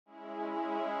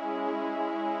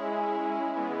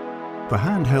The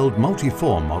handheld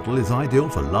Multi4 model is ideal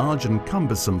for large and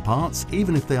cumbersome parts,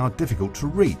 even if they are difficult to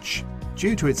reach.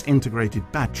 Due to its integrated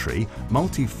battery,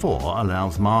 Multi4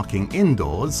 allows marking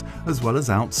indoors as well as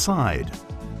outside.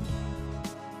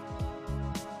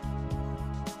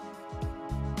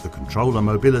 The controller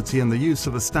mobility and the use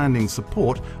of a standing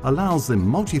support allows the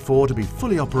Multi4 to be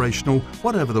fully operational,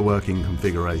 whatever the working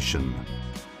configuration.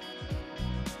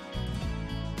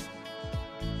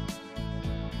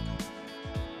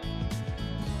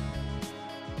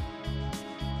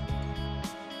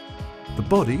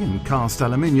 The body in cast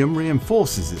aluminium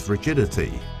reinforces its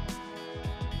rigidity.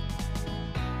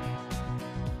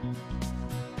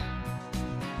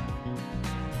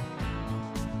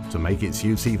 To make its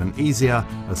use even easier,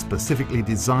 a specifically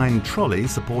designed trolley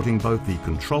supporting both the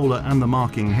controller and the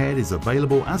marking head is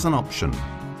available as an option.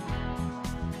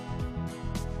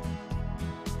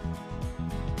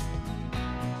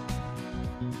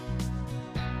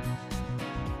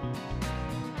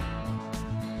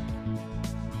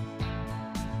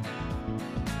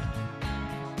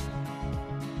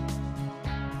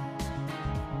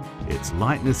 Its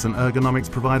lightness and ergonomics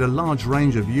provide a large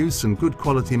range of use and good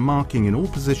quality marking in all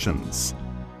positions.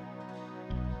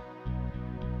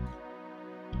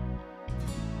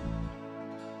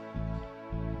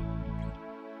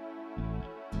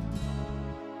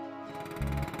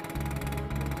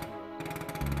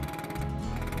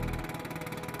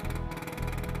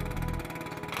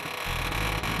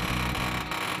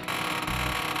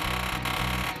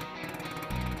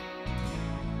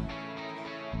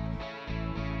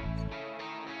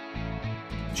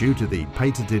 Due to the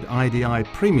patented IDI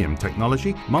Premium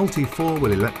technology, Multi4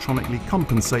 will electronically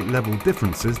compensate level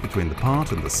differences between the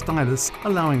part and the stylus,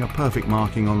 allowing a perfect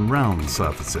marking on round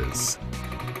surfaces.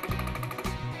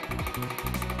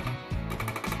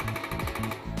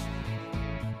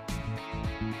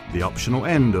 The optional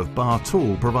end of bar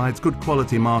tool provides good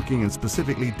quality marking in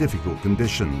specifically difficult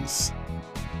conditions.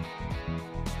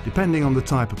 Depending on the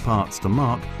type of parts to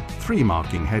mark, 3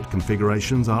 marking head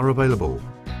configurations are available.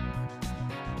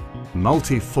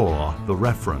 Multi4, the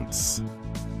reference.